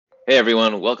Hey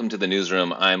everyone, welcome to the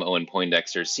newsroom. I'm Owen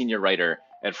Poindexter, senior writer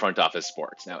at Front Office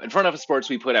Sports. Now, at Front Office Sports,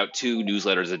 we put out 2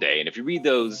 newsletters a day, and if you read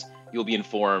those, you'll be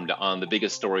informed on the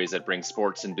biggest stories that bring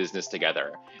sports and business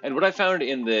together. And what I found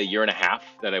in the year and a half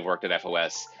that I've worked at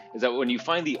FOS is that when you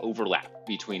find the overlap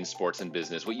between sports and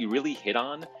business, what you really hit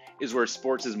on is where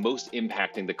sports is most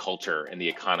impacting the culture and the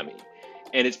economy.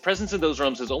 And its presence in those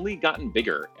realms has only gotten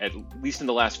bigger, at least in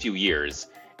the last few years.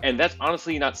 And that's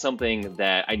honestly not something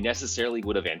that I necessarily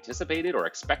would have anticipated or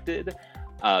expected,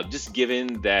 just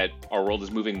given that our world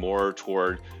is moving more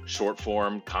toward short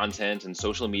form content and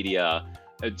social media.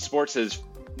 Sports has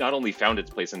not only found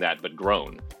its place in that, but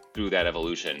grown through that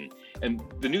evolution. And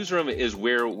the newsroom is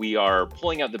where we are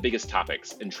pulling out the biggest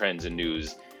topics and trends and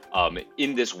news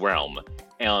in this realm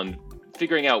and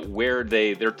figuring out where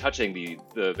they're touching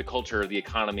the culture, the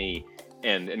economy,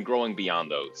 and growing beyond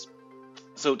those.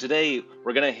 So today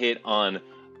we're going to hit on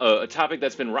a topic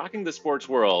that's been rocking the sports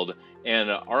world, and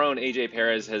our own AJ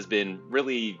Perez has been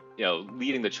really,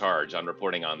 leading the charge on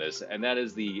reporting on this, and that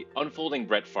is the unfolding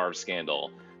Brett Favre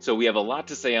scandal. So we have a lot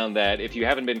to say on that. If you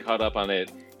haven't been caught up on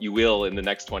it, you will in the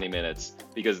next 20 minutes,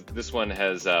 because this one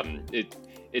has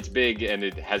it's big and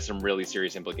it has some really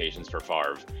serious implications for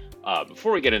Favre.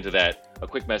 Before we get into that, a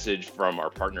quick message from our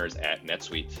partners at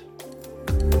NetSuite.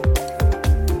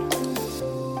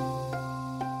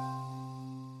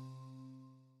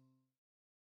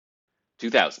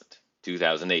 2000,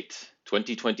 2008,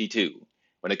 2022.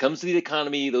 When it comes to the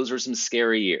economy, those are some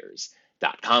scary years.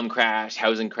 Dot-com crash,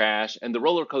 housing crash, and the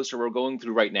roller coaster we're going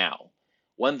through right now.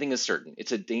 One thing is certain,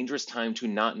 it's a dangerous time to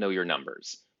not know your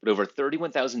numbers. But over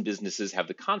 31,000 businesses have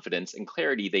the confidence and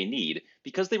clarity they need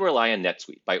because they rely on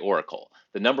NetSuite by Oracle,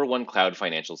 the #1 cloud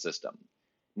financial system.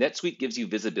 NetSuite gives you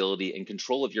visibility and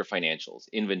control of your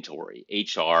financials, inventory,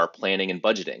 HR, planning, and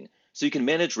budgeting, so you can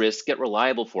manage risk, get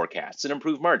reliable forecasts, and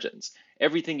improve margins.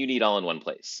 Everything you need all in one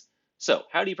place. So,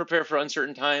 how do you prepare for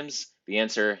uncertain times? The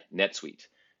answer, NetSuite.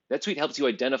 NetSuite helps you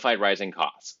identify rising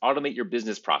costs, automate your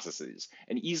business processes,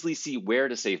 and easily see where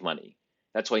to save money.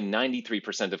 That's why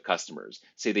 93% of customers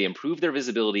say they improved their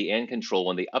visibility and control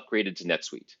when they upgraded to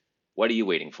NetSuite. What are you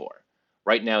waiting for?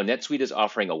 Right now, NetSuite is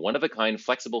offering a one-of-a-kind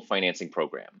flexible financing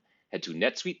program. Head to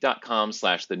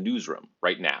netsuite.com/thenewsroom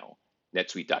right now.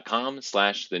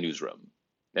 netsuite.com/thenewsroom.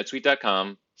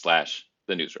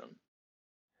 netsuite.com/thenewsroom.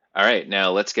 All right,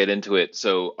 now let's get into it.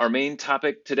 So our main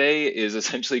topic today is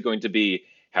essentially going to be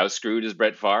how screwed is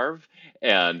Brett Favre?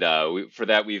 And for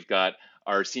that, we've got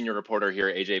our senior reporter here,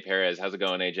 AJ Perez. How's it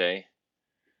going, AJ?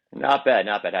 Not bad,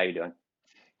 not bad. How you doing?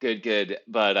 Good, good.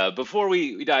 But before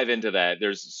we dive into that,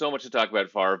 there's so much to talk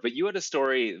about Favre. But you had a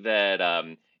story that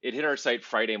it hit our site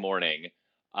Friday morning,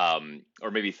 or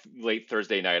maybe late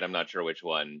Thursday night. I'm not sure which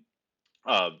one.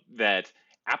 That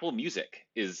Apple Music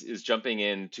is jumping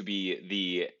in to be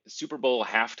the Super Bowl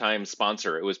halftime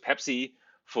sponsor. It was Pepsi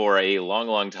for a long,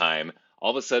 long time.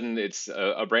 All of a sudden, it's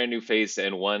a brand new face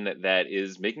and one that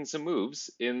is making some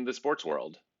moves in the sports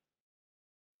world.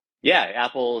 Yeah,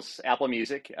 Apple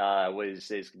Music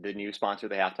is the new sponsor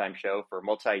of the halftime show for a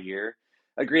multi-year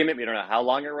agreement. We don't know how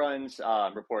long it runs.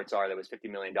 Reports are that it was $50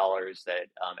 million that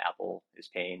Apple is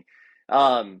paying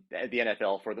the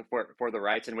NFL for the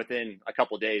rights, and within a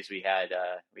couple of days we have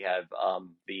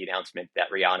the announcement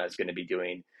that Rihanna is going to be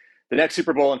doing the next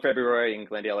Super Bowl in February in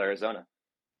Glendale, Arizona.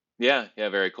 Yeah, yeah,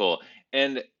 very cool.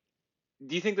 And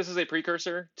do you think this is a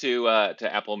precursor to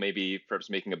Apple maybe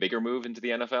perhaps making a bigger move into the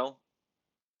NFL?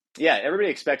 Yeah, everybody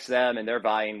expects them, and they're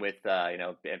vying with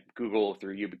Google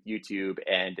through YouTube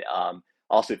and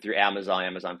also through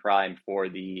Amazon Prime for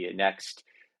the next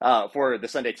for the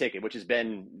Sunday Ticket, which has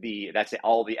been that's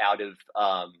all the out of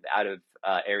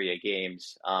area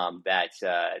games that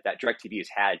DirecTV has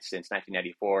had since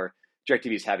 1994.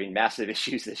 DirecTV is having massive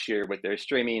issues this year with their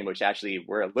streaming, which actually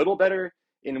were a little better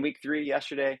in week 3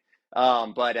 yesterday.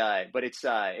 But it's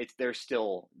they're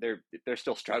still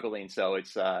struggling. So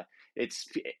it's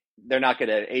they're not going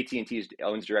to AT&T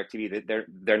owns DirecTV.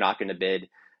 They're not going to bid.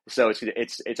 So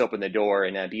it's opened the door,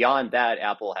 and then beyond that,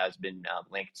 Apple has been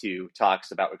linked to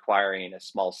talks about acquiring a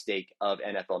small stake of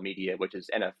NFL Media, which is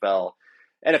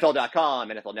NFL.com,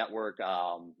 NFL Network.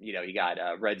 You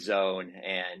got Red Zone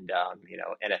and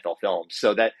NFL Films.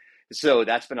 So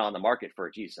that's been on the market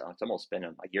for so it's almost been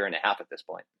a year and a half at this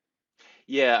point.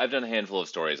 Yeah, I've done a handful of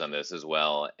stories on this as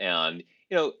well. And,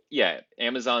 yeah,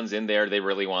 Amazon's in there. They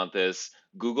really want this.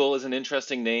 Google is an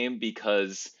interesting name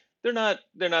because they're not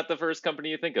the first company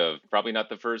you think of. Probably not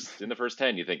the first in the first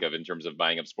 10 you think of in terms of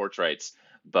buying up sports rights.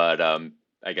 But I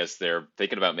guess they're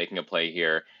thinking about making a play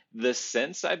here. The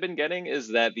sense I've been getting is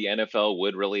that the NFL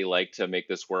would really like to make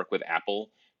this work with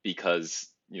Apple because,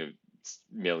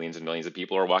 millions and millions of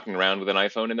people are walking around with an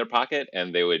iPhone in their pocket,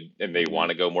 and they Mhm. want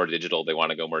to go more digital, they want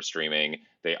to go more streaming.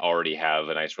 They already have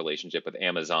a nice relationship with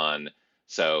Amazon.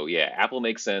 So yeah, Apple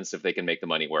makes sense if they can make the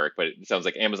money work, but it sounds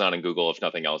like Amazon and Google, if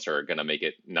nothing else, are going to make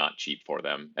it not cheap for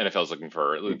them. NFL's looking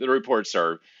for, the reports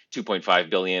are 2.5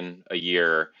 billion a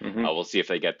year. Mhm. We'll see if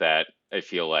they get that. I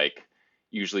feel like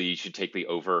usually you should take the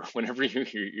over whenever you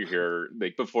hear,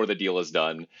 like, before the deal is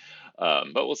done.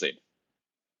 But we'll see.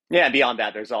 Yeah, and beyond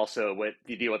that, there's also what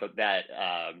you deal with that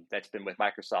that's been with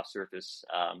Microsoft Surface,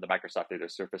 the Microsoft through their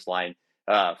Surface line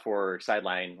for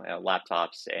sideline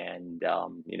laptops and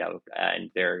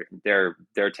and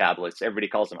their tablets. Everybody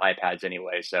calls them iPads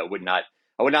anyway, so I would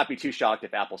not be too shocked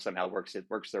if Apple somehow works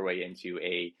their way into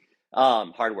a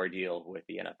hardware deal with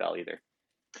the NFL either.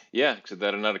 Yeah, so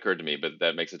that had not occurred to me, but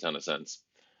that makes a ton of sense.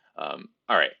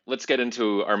 All right, let's get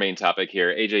into our main topic here.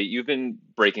 AJ, you've been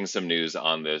breaking some news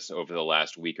on this over the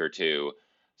last week or two.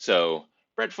 So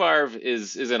Brett Favre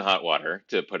is in hot water,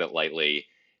 to put it lightly.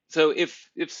 So if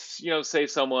say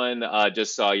someone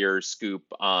just saw your scoop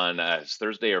on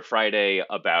Thursday or Friday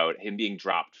about him being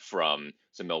dropped from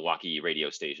some Milwaukee radio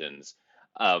stations,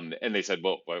 and they said,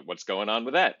 "Well, what's going on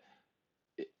with that?"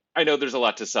 I know there's a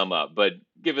lot to sum up, but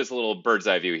give us a little bird's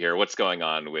eye view here. What's going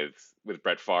on with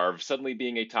Brett Favre suddenly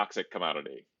being a toxic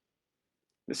commodity?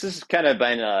 This has kind of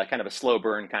been kind of a slow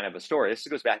burn kind of a story. This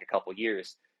goes back a couple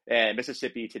years, and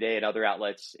Mississippi Today and other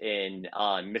outlets in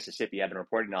Mississippi have been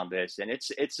reporting on this, and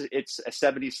it's a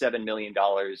 $77 million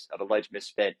of alleged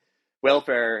misspent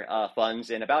welfare funds,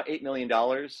 and about $8 million,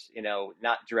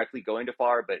 not directly going to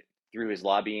Favre, but through his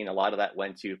lobbying, a lot of that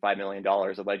went to $5 million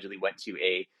allegedly went to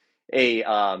a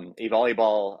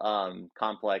volleyball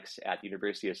complex at the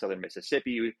University of Southern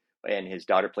Mississippi, and his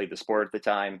daughter played the sport at the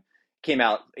time.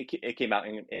 It came out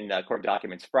in court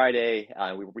documents Friday.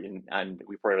 And we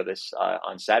reported this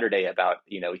on Saturday about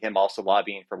him also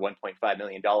lobbying for $1.5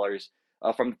 million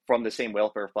from the same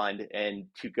welfare fund and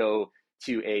to go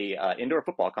to a indoor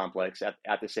football complex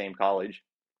at the same college,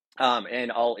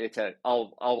 and all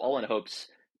in hopes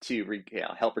to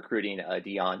help recruiting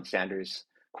Deion Sanders,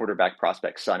 quarterback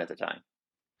prospect son at the time.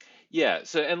 Yeah,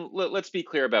 so and let's be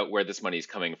clear about where this money is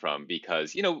coming from,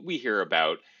 because we hear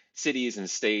about cities and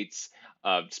states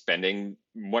spending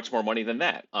much more money than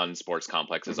that on sports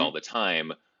complexes all Mm-hmm. the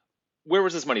time. Where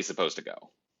was this money supposed to go?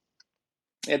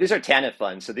 Yeah, these are TANF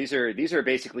funds. So these are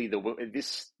basically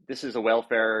this is a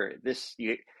welfare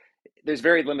there's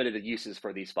very limited uses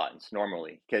for these funds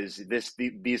normally because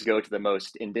these go to the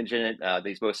most indigent,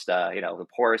 these most the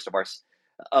poorest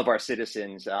of our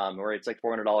citizens, where it's like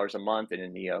 $400 a month,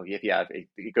 and if you have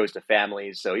it goes to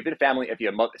families. So even a family, if you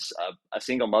have a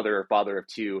single mother or father of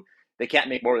two, they can't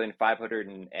make more than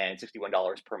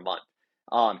 $561 per month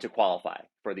to qualify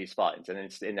for these funds, and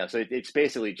it's so it's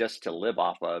basically just to live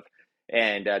off of.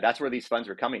 And that's where these funds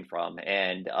are coming from,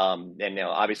 and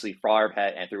obviously Favre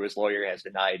had, and through his lawyer, has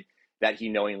denied that he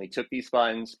knowingly took these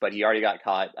funds, but he already got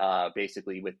caught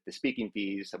basically with the speaking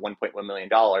fees of $1.1 million.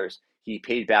 He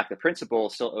paid back the principal,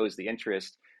 still owes the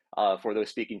interest for those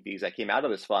speaking fees that came out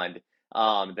of this fund,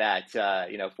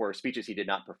 that for speeches he did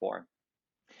not perform.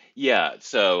 Yeah,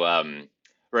 so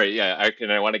right, yeah,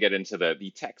 I want to get into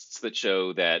the texts that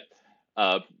show that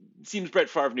uh, it seems Brett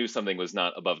Favre knew something was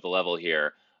not above the level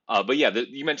here. But yeah,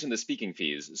 you mentioned the speaking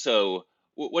fees. So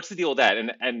what's the deal with that?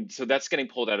 And so that's getting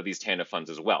pulled out of these TANF funds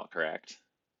as well, correct?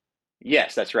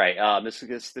 Yes, that's right.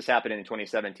 This happened in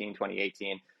 2017,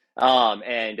 2018.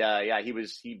 And yeah,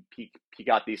 he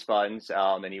got these funds,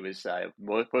 and he was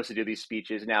supposed to do these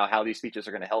speeches. Now, how these speeches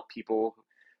are going to help people,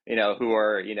 who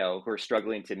are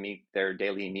struggling to meet their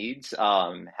daily needs,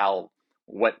 how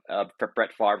what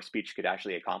Brett Favre's speech could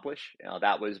actually accomplish.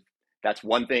 That's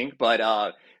one thing, but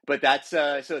that's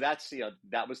so that's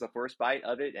that was the first bite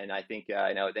of it, and I think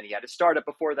then he had a startup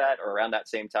before that, or around that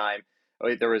same time.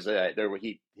 There was a there were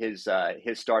he his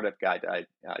startup got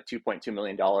 $2.2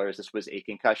 million. This was a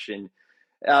concussion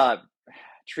uh,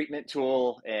 treatment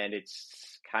tool, and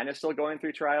it's kind of still going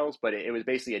through trials. But it was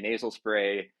basically a nasal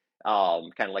spray,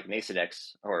 kind of like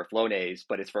Nasonex or Flonase,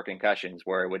 but it's for concussions,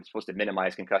 where it's supposed to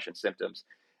minimize concussion symptoms.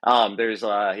 They're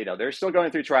still going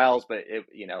through trials, but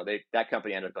that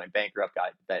company ended up going bankrupt.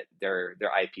 Got that their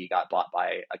IP got bought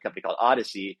by a company called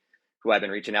Odyssey, who I've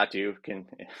been reaching out to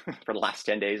for the last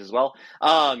 10 days as well,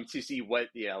 to see what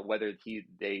whether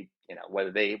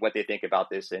what they think about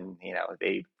this, and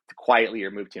they quietly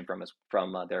removed him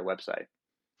from their website.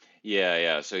 Yeah,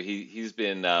 yeah. So he's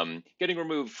been getting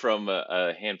removed from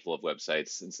a handful of websites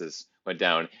since this went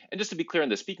down. And just to be clear on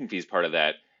the speaking fees part of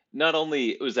that, not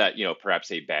only was that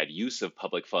perhaps a bad use of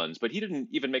public funds, but he didn't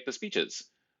even make the speeches,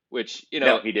 which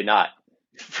No, he did not.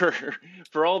 for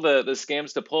for all the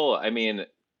scams to pull, I mean,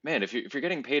 man, if you're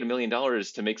getting paid $1 million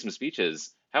to make some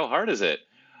speeches, how hard is it?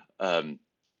 Um,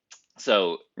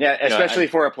 so, Yeah, I especially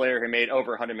for a player who made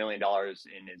over $100 million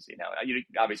in his,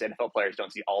 obviously NFL players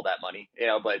don't see all that money,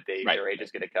 but right. their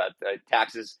agents get a cut.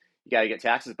 Taxes, you got to get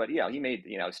taxes, but he made,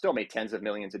 still made tens of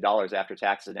millions of dollars after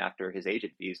taxes and after his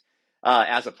agent fees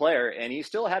as a player, and he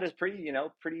still had a pretty,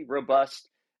 pretty robust.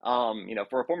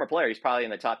 For a former player, he's probably in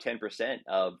the top 10%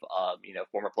 of,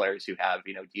 former players who have,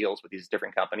 deals with these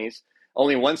different companies.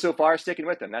 Only one so far sticking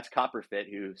with him. That's Copperfit,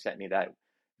 who sent me that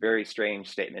very strange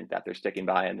statement that they're sticking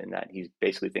by him and that he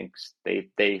basically thinks they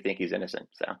think he's innocent.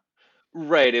 So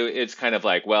Right. It's kind of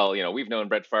like, well, we've known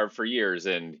Brett Favre for years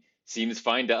and seems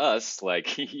fine to us. Like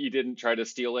he didn't try to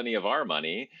steal any of our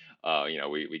money.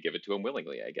 We give it to him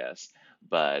willingly, I guess.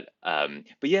 But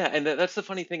yeah, and that's the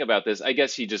funny thing about this. I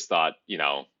guess he just thought,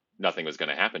 nothing was going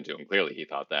to happen to him. Clearly, he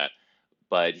thought that.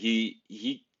 But he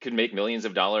could make millions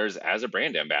of dollars as a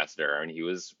brand ambassador, and he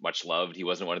was much loved. He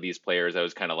wasn't one of these players that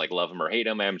was kind of like love him or hate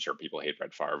him. I'm sure people hate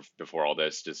Brett Favre before all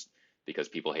this, just because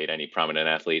people hate any prominent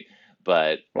athlete.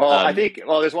 But I think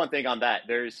there's one thing on that.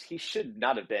 He should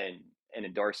not have been an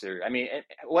endorser. I mean,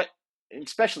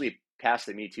 especially past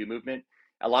the Me Too movement,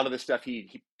 a lot of the stuff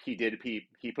he did he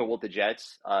put with the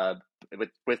Jets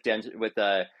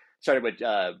started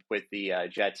with the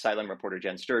Jets sideline reporter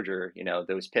Jen Sturger.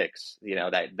 Those picks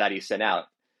that he sent out,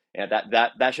 and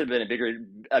that should have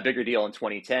been a bigger deal in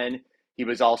 2010. He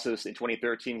was also in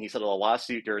 2013. He settled a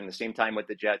lawsuit during the same time with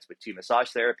the Jets with two massage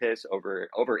therapists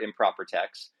over improper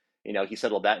texts. He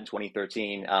settled that in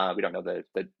 2013. We don't know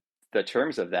the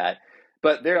terms of that,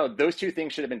 but those two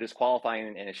things should have been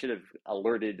disqualifying, and it should have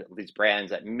alerted these brands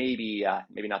that maybe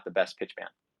not the best pitch man.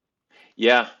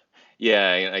 yeah,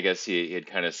 yeah, I guess he had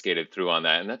kind of skated through on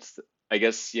that, and that's, I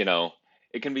guess,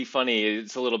 it can be funny.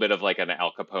 It's a little bit of like an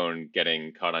Al Capone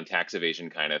getting caught on tax evasion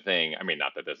kind of thing. I mean,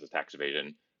 not that this is tax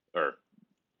evasion, or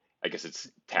I guess it's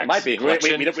It might tax be. We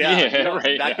collection. don't, yeah, we Yeah, don't.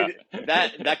 right. Yeah.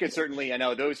 That could certainly. I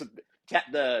know those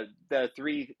the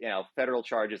three federal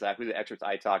charges that who the experts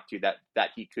I talked to that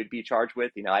he could be charged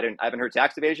with. I haven't heard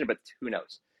tax evasion, but who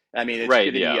knows? I mean, it's Right. going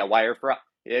to be Yeah. a wire fraud.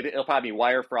 It'll probably be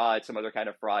wire fraud, some other kind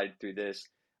of fraud through this.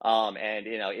 And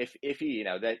if he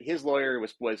that his lawyer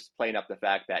was playing up the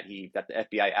fact that the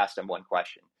FBI asked him one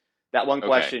question. That one Okay.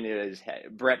 question is, hey,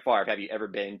 Brett Favre, have you ever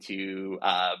been to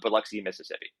Biloxi,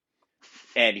 Mississippi?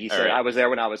 And he All said, right. I was there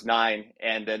when I was 9.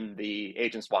 And then the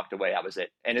agents walked away. That was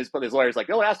it. And his lawyer's like,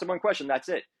 oh, ask him one question. That's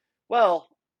it. Well,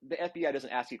 the FBI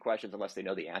doesn't ask you questions unless they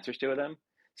know the answers to them.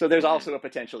 So there's Hmm. also a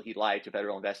potential he lied to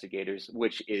federal investigators,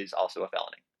 which is also a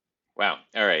felony. Wow.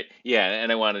 All right. Yeah,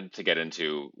 and I wanted to get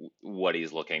into what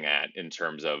he's looking at in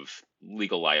terms of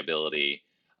legal liability.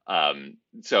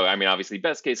 So, I mean, obviously,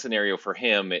 best case scenario for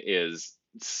him is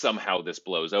somehow this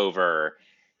blows over.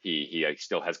 He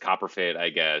still has Copperfit, I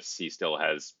guess. He still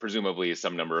has presumably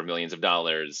some number of millions of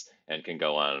dollars and can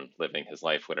go on living his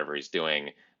life, whatever he's doing,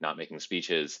 not making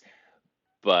speeches.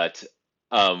 But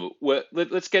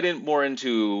let's get in more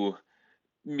into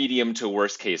medium to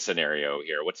worst case scenario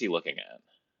here. What's he looking at?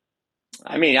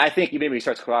 I mean, I think even if he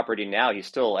starts cooperating now, he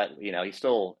still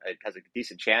has a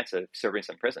decent chance of serving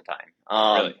some prison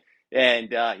time. Really?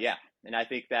 And yeah, and I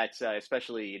think that's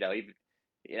especially, even,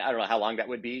 I don't know how long that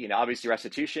would be. Obviously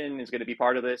restitution is going to be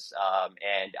part of this,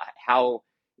 and how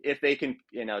if they can,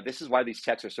 this is why these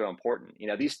texts are so important.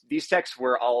 These texts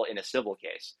were all in a civil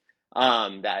case,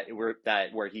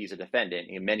 where he's a defendant,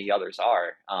 and many others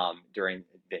are. During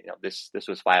this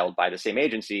was filed by the same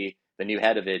agency, the new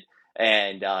head of it,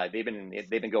 and they've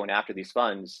been going after these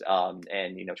funds, and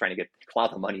trying to claw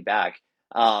the money back,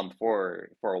 for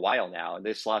a while now. And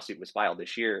this lawsuit was filed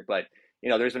this year, but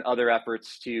there's been other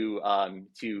efforts to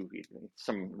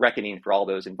some reckoning for all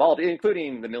those involved,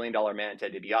 including the $1 million man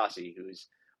Ted DiBiase, who's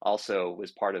also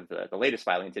was part of the latest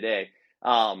filing today.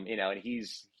 And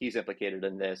he's implicated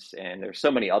in this, and there's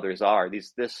so many others are.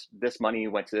 This money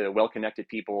went to well-connected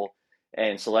people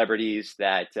and celebrities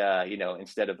that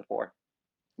instead of the poor.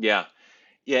 Yeah.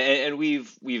 Yeah, and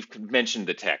we've mentioned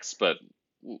the text, but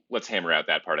let's hammer out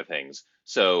that part of things.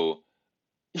 So,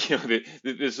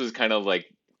 this was kind of like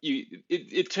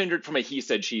it tended from a he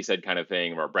said she said kind of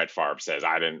thing where Brett Favre says,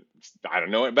 I don't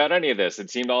know about any of this. It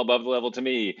seemed all above the level to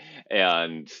me,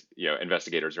 and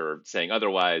investigators are saying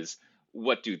otherwise.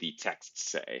 What do the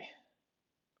texts say?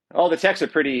 All the texts are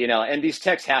pretty, and these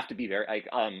texts have to be very like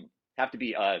have to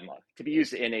be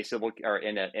used in a civil or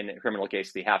in a criminal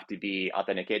case. They have to be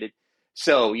authenticated.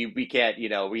 So we can't,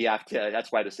 we have to.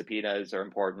 That's why the subpoenas are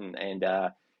important, and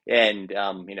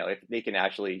if they can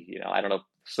actually, I don't know,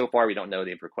 So far, we don't know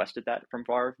they've requested that from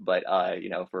Favre, but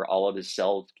for all of his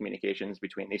cell communications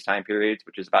between these time periods,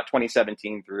 which is about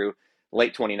 2017 through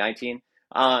late 2019,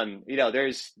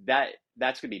 there's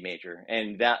that's going to be major,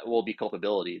 and that will be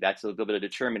culpability. That's a little bit to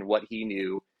determine what he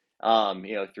knew,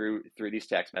 through these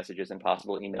text messages and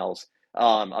possible emails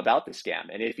about the scam,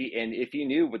 and if he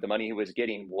knew what the money he was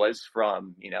getting was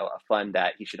from a fund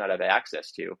that he should not have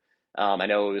access to. I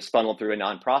know it was funneled through a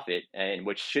nonprofit, and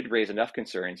which should raise enough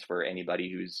concerns for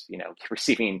anybody who's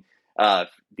receiving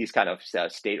these kind of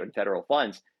state and federal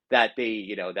funds that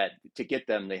that to get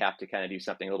them they have to kind of do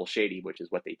something a little shady, which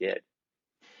is what they did.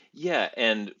 Yeah,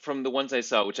 and from the ones I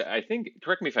saw, which I think,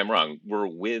 correct me if I'm wrong, were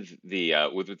with the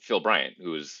with Phil Bryant,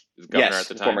 who was governor at Yes,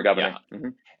 the the former time.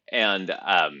 governor.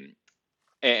 Yeah,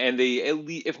 and they,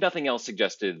 if nothing else,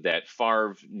 suggested that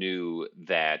Favre knew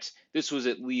that this was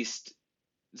at least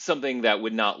something that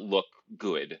would not look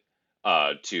good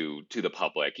to the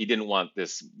public. He didn't want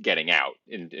this getting out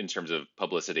in terms of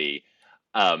publicity,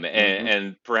 Hmm.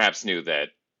 and perhaps knew that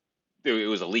it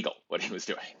was illegal what he was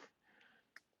doing.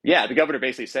 Yeah, the governor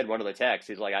basically said one of the texts.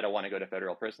 He's like, I don't want to go to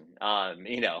federal prison.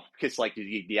 Because like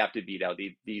you have to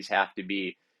be, these have to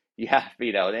be, you have,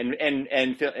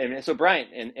 and so Bryant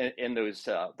and those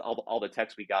all the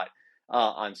texts we got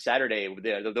on Saturday,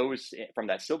 those from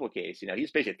that civil case,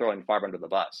 he's basically throwing Favre under the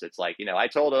bus. It's like, I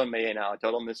told him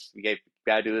this, we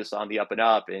got to do this on the up and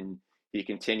up, and he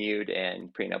continued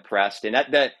and pressed, and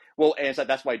and so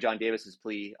that's why John Davis's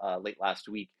plea late last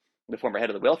week, the former head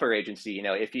of the welfare agency,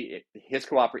 if his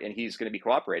cooperate and he's going to be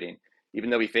cooperating, even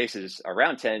though he faces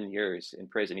around 10 years in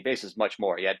prison, he faces much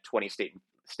more. He had 20 state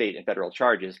and federal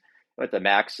charges. At the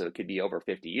max, so it could be over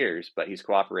 50 years, but he's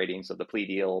cooperating. So the plea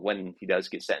deal, when he does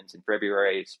get sentenced in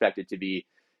February, expected to be,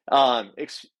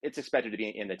 it's expected to be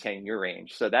in the 10-year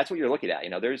range. So that's what you're looking at.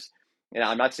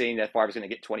 I'm not saying that Favre is going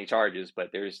to get 20 charges,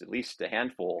 but there's at least a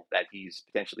handful that he's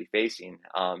potentially facing.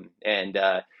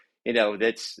 That's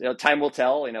time will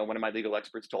tell. One of my legal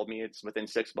experts told me it's within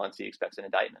 6 months he expects an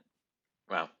indictment.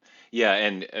 Wow. Yeah,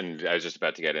 and I was just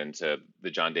about to get into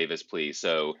the John Davis plea.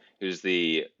 So, who's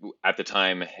the at the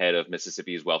time head of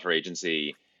Mississippi's welfare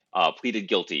agency, pleaded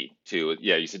guilty to,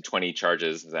 yeah, you said 20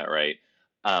 charges, is that right?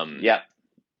 Um, Yeah.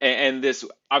 and this,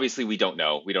 obviously, we don't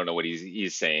know. We don't know what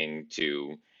he's saying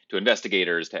to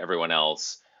investigators, to everyone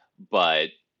else, but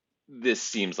this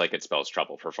seems like it spells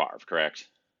trouble for Favre, correct?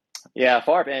 Yeah,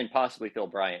 Favre and possibly Phil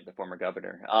Bryant, the former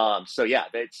governor. So yeah,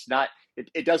 it's not.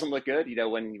 It doesn't look good.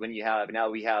 When you have now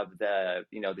we have the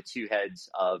two heads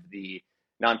of the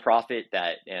nonprofit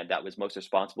that was most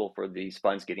responsible for these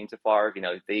funds getting to Favre.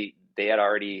 They had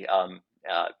already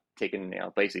taken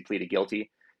basically pleaded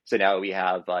guilty. So now we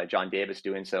have John Davis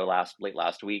doing so late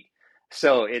last week.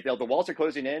 So the walls are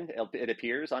closing in. It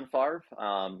appears on Favre.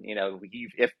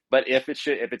 If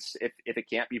it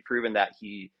can't be proven that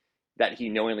he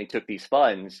knowingly took these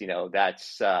funds,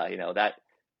 that's that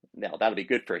now that'll be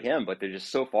good for him. But they're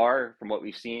just so far from what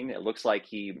we've seen, it looks like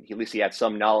he at least he had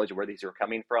some knowledge of where these are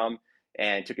coming from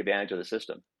and took advantage of the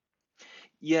system.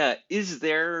 Yeah, is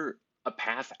there a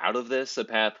path out of this? A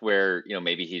path where,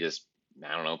 maybe he just,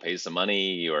 I don't know, pays some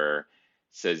money or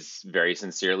says very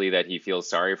sincerely that he feels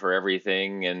sorry for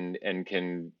everything and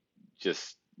can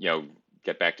just,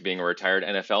 get back to being a retired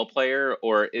NFL player?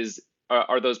 Or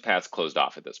are those paths closed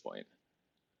off at this point?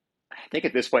 I think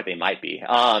at this point they might be.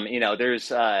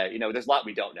 There's a lot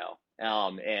we don't know,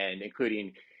 and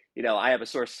including, I have a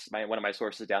source. One of my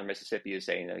sources down in Mississippi is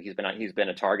saying that he's been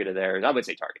a target of theirs. I would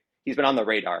say target. He's been on the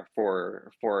radar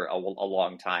for a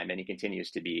long time, and he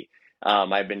continues to be.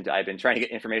 I've been trying to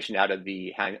get information out of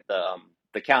the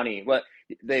county. Well,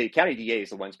 the county DA is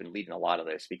the one's been leading a lot of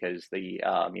this because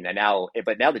now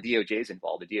the DOJ is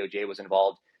involved. The DOJ was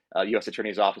involved. U.S.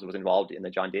 Attorney's Office was involved in the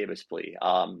John Davis plea.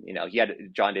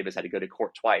 John Davis had to go to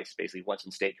court twice, basically once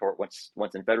in state court, once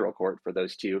in federal court for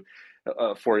those two,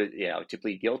 to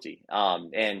plead guilty.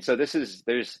 And so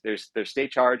there's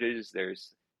state charges,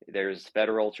 there's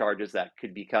federal charges that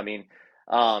could be coming,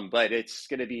 but it's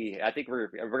going to be. I think we're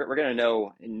going to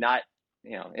know not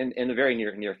in the very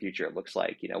near future. It looks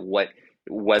like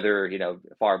whether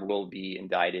Favre will be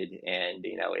indicted, and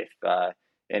if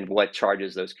and what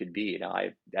charges those could be.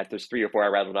 There's three or four I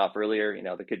rattled off earlier.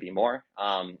 There could be more.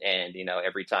 And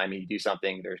every time you do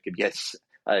something, there could be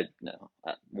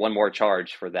one more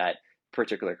charge for that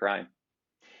particular crime.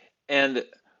 And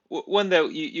one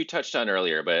that you touched on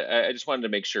earlier, but I just wanted to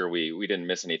make sure we didn't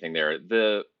miss anything there.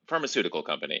 The pharmaceutical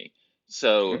company.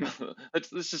 So Mhm. let's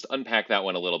just unpack that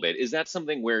one a little bit. Is that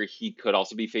something where he could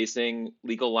also be facing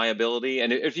legal liability?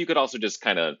 And if you could also just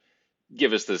kind of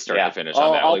give us the start to Yeah, finish on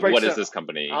I'll that. I'll Like, break what is some this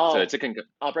company? So I'll it's a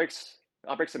I'll break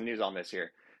some news on this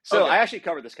here. So Okay. I actually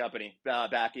covered this company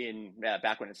back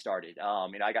when it started.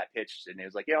 I got pitched, and it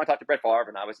was like, I talked to Brett Favre,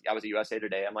 and I was at USA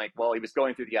Today. I'm like, well, he was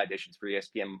going through the auditions for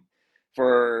ESPN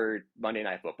for Monday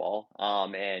Night Football,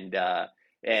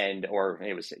 and or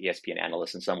it was ESPN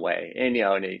analyst in some way, and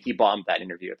he bombed that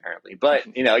interview apparently, but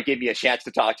it gave me a chance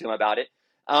to talk to him about it.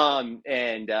 And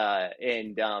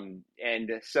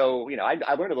so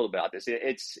I learned a little bit about this.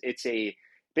 It's a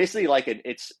basically like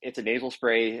it's a nasal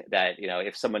spray that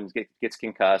if someone gets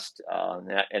concussed,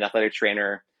 an athletic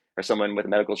trainer or someone with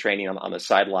medical training on the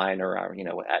sideline, or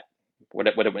at what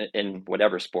in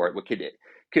whatever sport, what could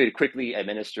quickly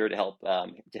administer to help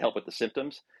with the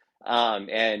symptoms.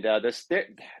 And this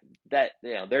that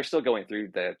they're still going through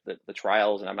the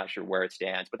trials, and I'm not sure where it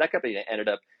stands, but that company ended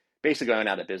up basically going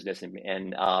out of business.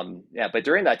 And yeah, but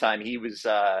during that time, he was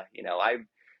I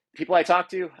people I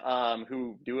talked to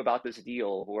who knew about this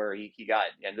deal where he got,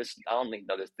 and this I don't think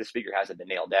this figure hasn't been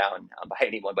nailed down by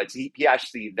anyone, but he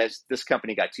actually this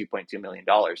company got $2.2 million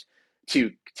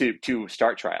to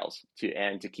start trials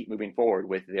and to keep moving forward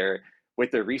with their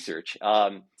research.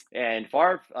 And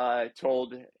Favre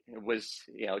told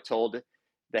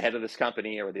the head of this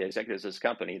company, or the executives of this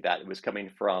company, that it was coming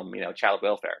from child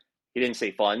welfare. He didn't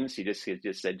say funds. He just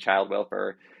said child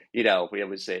welfare.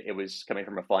 It was coming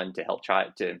from a fund to help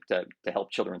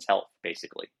help children's health,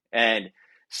 basically. And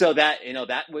so that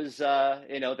was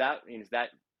that means that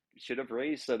should have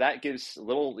raised. So that gives a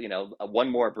little one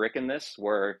more brick in this,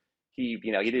 where he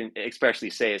didn't expressly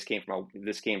say this came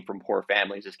from poor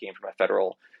families. This came from a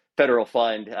federal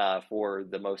fund for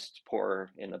the most poor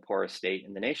in the poorest state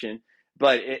in the nation.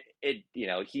 But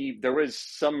there was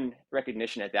some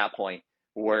recognition at that point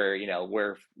where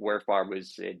Favre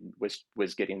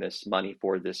was getting this money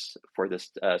for this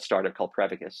startup called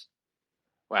Prevacus.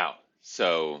 Wow.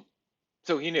 So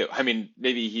he knew. I mean,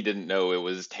 maybe he didn't know it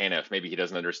was TANF. Maybe he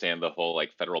doesn't understand the whole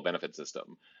like federal benefit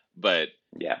system. But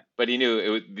Yeah, but he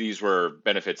knew these were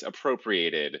benefits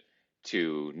appropriated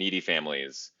to needy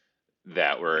families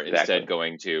that were instead exactly.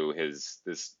 going to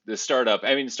this startup.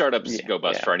 I mean, startups Yeah, go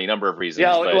bust yeah. for any number of reasons,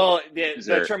 Yeah, but well, is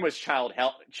the there term was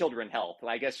children health.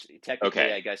 I guess technically,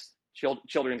 okay?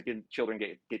 children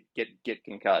get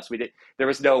concussed. There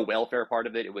was no welfare part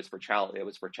of it. It was for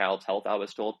child's health, I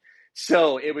was told.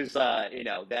 So it was, so I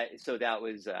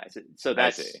see.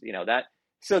 that's,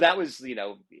 that was,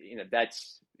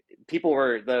 that's people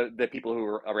were the people who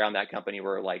were around that company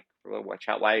were like, well,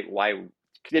 why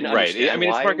didn't Right. I understand mean,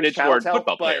 it's why it was marketed child's toward health,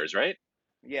 football but players, right?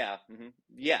 yeah,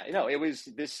 yeah, it was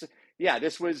this. Yeah,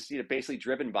 this was basically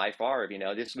driven by Favre.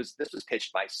 This was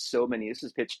pitched by so many. This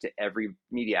was pitched to every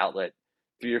media outlet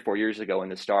 3 or 4 years ago when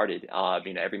this started.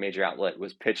 Every major outlet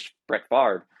was pitched Brett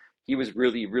Favre. He was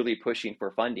really, really pushing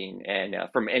for funding, and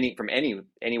from any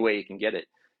way you can get it.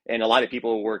 And a lot of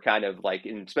people were kind of like,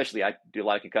 and especially I do a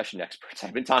lot of concussion experts.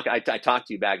 I've been talking. I talked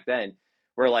to you back then.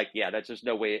 We're like, yeah, that's just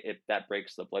no way if that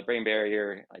breaks the blood-brain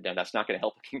barrier. I know that's not going to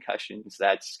help with concussions.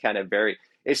 That's kind of very,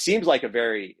 it seems like a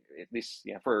very, at least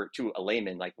to a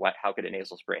layman, like how could a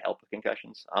nasal spray help with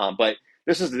concussions? But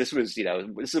this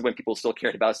is when people still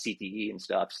cared about CTE and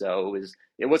stuff. So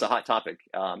it was a hot topic,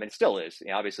 and it still is.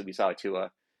 Obviously we saw it too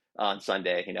on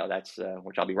Sunday. That's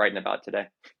which I'll be writing about today.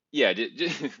 Yeah.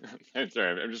 I'm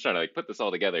sorry. I'm just trying to like put this all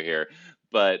together here,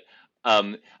 but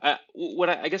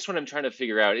I guess what I'm trying to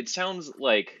figure out, it sounds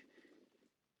like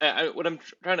what I'm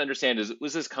trying to understand is,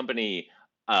 was this company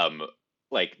um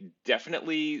like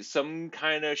definitely some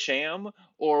kind of sham,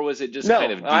 or was it just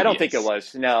kind No, of I don't think it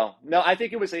devious? was. No, no, I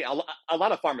think it was a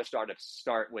lot of pharma startups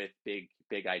start with big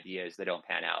ideas that don't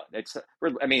pan out.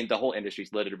 I mean, the whole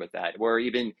industry's littered with that. Where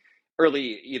even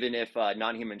if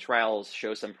non-human trials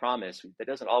show some promise, that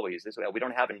doesn't always. We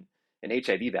don't have an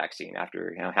HIV vaccine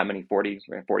after how many 40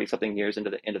 something years into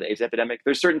the AIDS epidemic.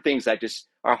 There's certain things that just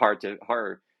are that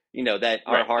are Right.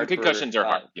 And hard concussions are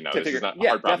hard. to This is figure. not a Yeah,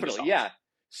 hard problem to definitely. solve. Yeah.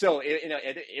 So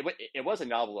it was a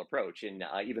novel approach, and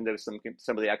even though some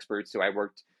of the experts who I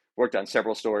worked on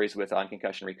several stories with on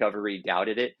concussion recovery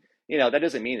doubted it, that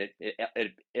doesn't mean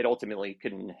it ultimately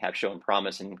couldn't have shown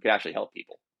promise and could actually help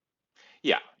people.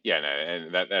 Yeah, yeah, no,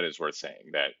 and that is worth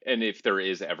saying that. And if there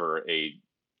is ever a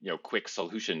quick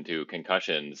solution to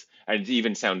concussions, and it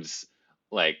even sounds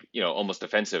like almost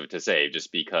offensive to say,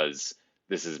 just because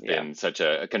this has Yeah. been such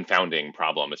a confounding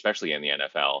problem, especially in the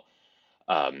NFL.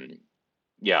 Um,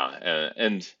 yeah,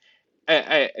 and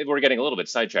we're getting a little bit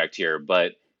sidetracked here,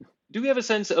 but do we have a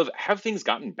sense of, have things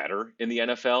gotten better in the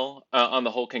NFL on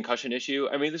the whole concussion issue?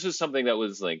 I mean, this was something that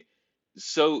was like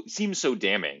seems so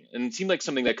damning, and seemed like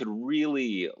something that could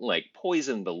really like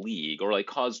poison the league or like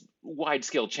cause wide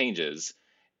scale changes.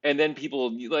 and then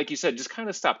people, like you said, just kind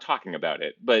of stop talking about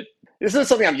it. But This is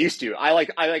something I'm used to.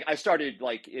 I started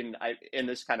in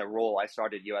this kind of role. I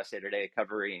started USA Today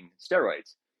covering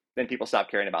steroids. Then people stopped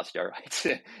caring about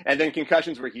steroids, and then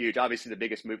concussions were huge. Obviously, the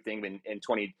biggest move thing in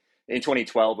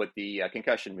 2012 with the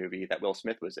concussion movie that Will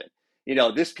Smith was in.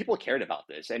 This people cared about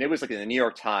this, and it was like in the New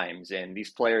York Times, and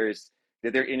these players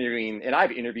that they're interviewing, and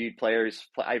I've interviewed players.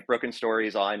 I've broken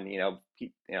stories on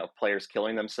players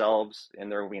killing themselves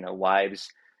and their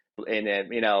wives, and then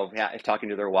talking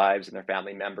to their wives and their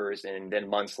family members, and then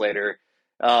months later,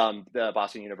 the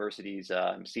Boston University's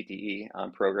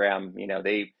CTE program,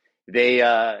 they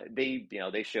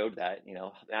showed that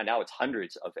now it's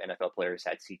hundreds of NFL players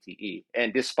had CTE,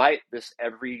 and despite this,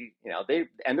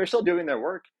 they're still doing their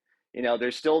work.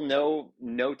 There's still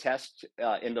no test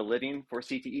in the living for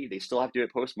CTE. They still have to do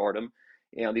it post mortem.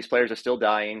 These players are still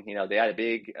dying. They had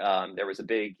there was a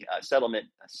big settlement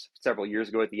several years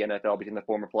ago at the NFL between the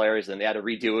former players, and they had to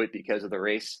redo it because of the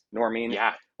race norming,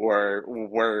 yeah, or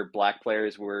where black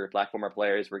former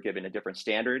players were given a different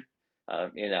standard,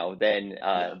 yeah,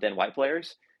 than white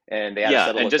players, and they had to yeah.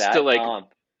 settle And with just to that. like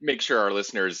make sure our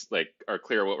listeners like are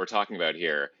clear what we're talking about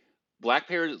here, black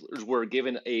players were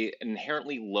given a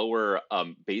inherently lower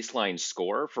baseline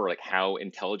score for like how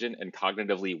intelligent and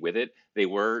cognitively with it they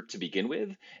were to begin with.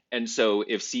 And so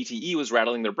if CTE was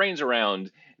rattling their brains around,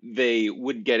 they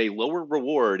would get a lower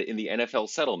reward in the NFL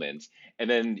settlement. And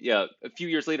then, yeah, a few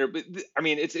years later, but I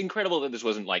mean, it's incredible that this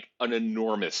wasn't like an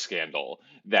enormous scandal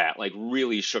that like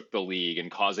really shook the league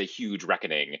and caused a huge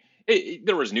reckoning.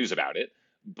 There was news about it,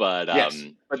 Yes.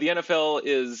 but the NFL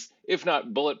is, if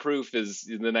not bulletproof, is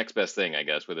the next best thing, I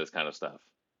guess, with this kind of stuff.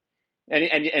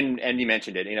 And you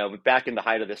mentioned it. Back in the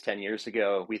height of this 10 years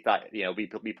ago, we thought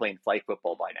we'd be playing flag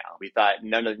football by now. We thought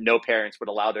no parents would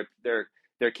allow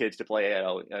their kids to play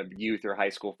youth or high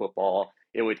school football.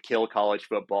 It would kill college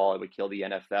football. It would kill the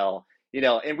NFL.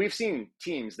 And we've seen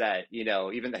teams that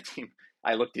even that team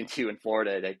I looked into in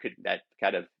Florida that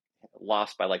kind of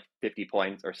lost by like 50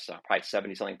 points or probably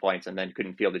 70 something points, and then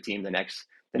couldn't field the team the next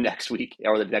week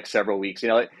or the next several weeks.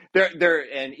 They're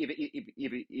and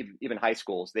even high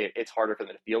schools, it's harder for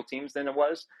them to field teams than it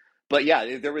was. But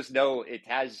yeah, there was no. It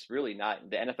has really not.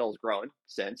 The NFL has grown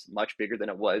since, much bigger than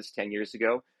it was 10 years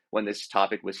ago when this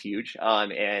topic was huge.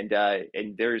 And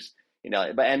there's and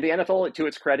the NFL, to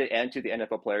its credit and to the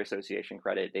NFL Player Association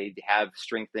credit, they have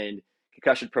strengthened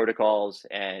concussion protocols,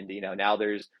 and now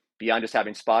there's beyond just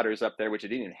having spotters up there, which it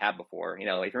didn't even have before. If you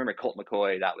remember Colt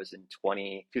McCoy, that was in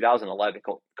 2011.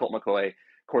 Colt McCoy,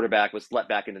 quarterback, was let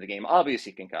back into the game,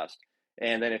 obviously concussed.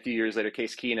 And then a few years later,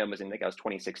 Case Keenum was in, I think that was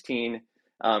 2016.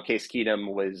 Case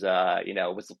Keenum was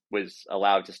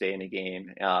allowed to stay in the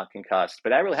game, concussed.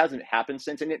 But that really hasn't happened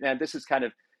since. And this is kind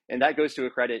of, and that goes to a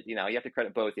credit. You have to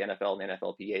credit both the NFL and the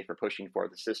NFLPA for pushing for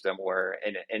the system where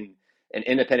an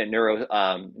independent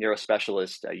neuro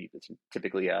specialist,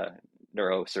 typically a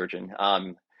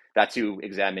neurosurgeon, that's who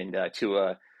examined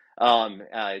Tua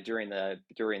during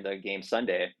the game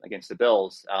Sunday against the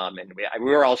Bills, and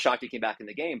we were all shocked he came back in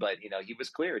the game, but he was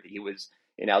cleared. He was,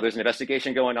 there's an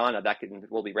investigation going on that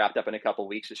will be wrapped up in a couple of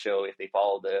weeks to show if they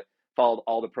followed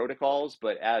all the protocols.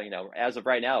 But as of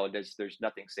right now, there's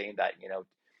nothing saying that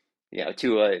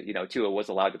Tua was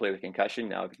allowed to play with concussion.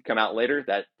 Now, if you come out later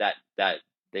that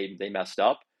they messed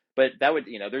up, but that would,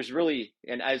 there's really,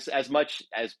 and as much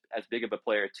as big of a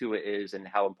player Tua is and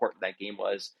how important that game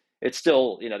was, it's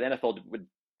still, the NFL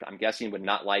I'm guessing, would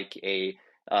not like a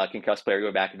concussed player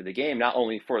go back into the game, not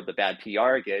only for the bad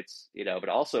PR it gets, but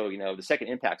also, the second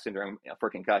impact syndrome for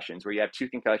concussions, where you have two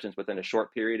concussions within a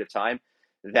short period of time.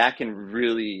 That can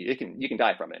really, you can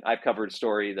die from it. I've covered a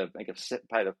story, probably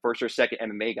the first or second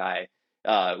MMA guy,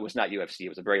 was not UFC. It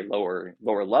was a very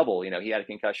lower level. He had a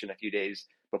concussion a few days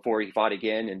before he fought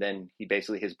again, and then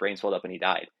his brain swelled up and he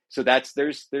died. So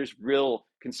there's real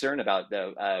concern about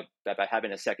about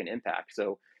having a second impact.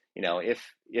 So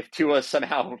if Tua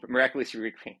somehow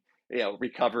miraculously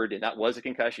recovered and that was a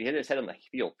concussion, he hit his head on the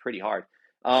field pretty hard.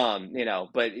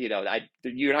 But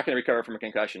you're not going to recover from a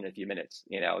concussion in a few minutes.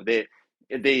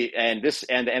 And the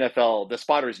NFL, the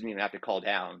spotters didn't even have to call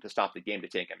down to stop the game to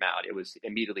take him out. It was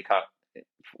immediately caught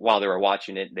while they were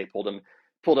watching it. They pulled him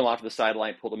off to the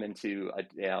sideline, pulled him into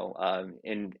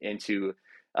into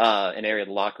an area of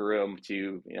the locker room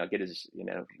to get his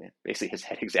basically his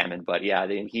head examined. But yeah,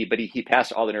 he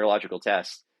passed all the neurological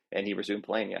tests and he resumed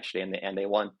playing yesterday, and they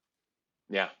won.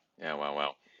 Yeah, yeah, wow,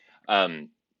 wow. Um,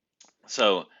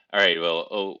 so, all right,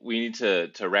 well, we need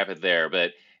to wrap it there,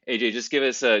 but AJ, just give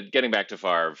us getting back to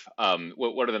Favre.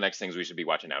 What are the next things we should be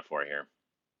watching out for here?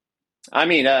 I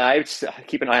mean, I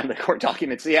keep an eye on the court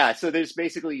documents. Yeah, so there's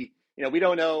basically, we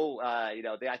don't know. I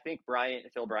think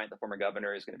Phil Bryant, the former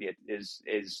governor, is going to be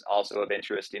is also of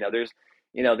interest. There's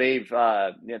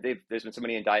been so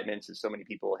many indictments, and so many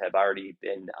people have already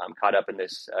been caught up in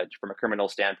this from a criminal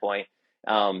standpoint.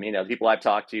 The people I've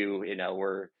talked to,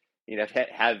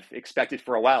 have expected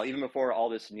for a while, even before all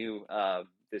this new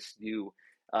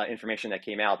information that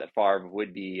came out, that Favre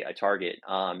would be a target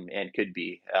and could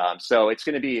be. So it's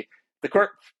going to be, the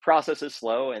court process is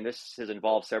slow, and this has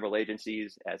involved several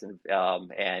agencies from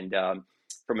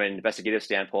an investigative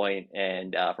standpoint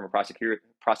and from a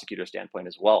prosecutor standpoint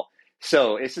as well.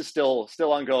 So this is still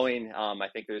ongoing. I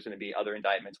think there's going to be other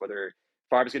indictments. Whether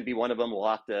Favre is going to be one of them, we'll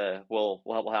have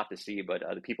to see. But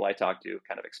the people I talk to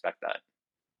kind of expect that.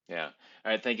 Yeah.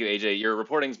 All right. Thank you, AJ. Your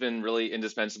reporting's been really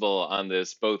indispensable on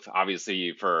this, both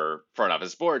obviously for Front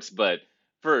Office Sports, but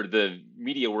for the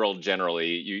media world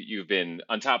generally. You've been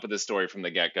on top of this story from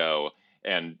the get-go,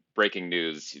 and breaking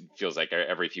news feels like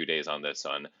every few days on this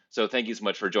one. So thank you so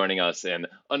much for joining us and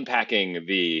unpacking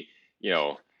the,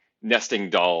 nesting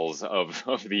dolls of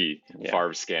the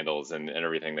Favre scandals and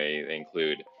everything they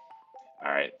include.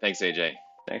 All right. Thanks, AJ.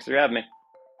 Thanks for having me.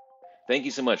 Thank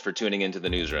you so much for tuning into the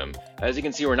newsroom. As you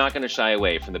can see, we're not going to shy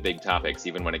away from the big topics,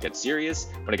 even when it gets serious,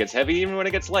 when it gets heavy, even when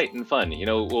it gets light and fun.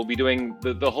 We'll be doing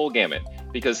the whole gamut,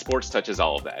 because sports touches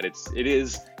all of that. It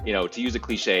is, to use a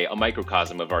cliche, a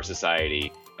microcosm of our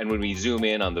society. And when we zoom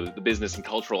in on the business and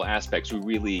cultural aspects, we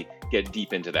really get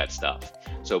deep into that stuff.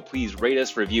 So please rate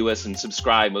us, review us, and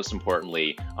subscribe, most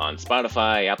importantly, on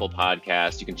Spotify, Apple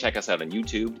Podcasts. You can check us out on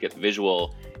YouTube to get the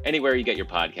visual. Anywhere you get your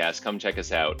podcasts, come check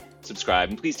us out, subscribe,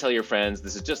 and please tell your friends.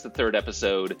 This is just the third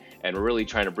episode, and we're really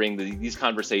trying to bring these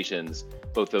conversations,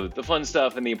 both the fun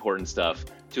stuff and the important stuff,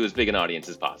 to as big an audience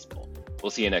as possible. We'll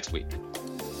see you next week.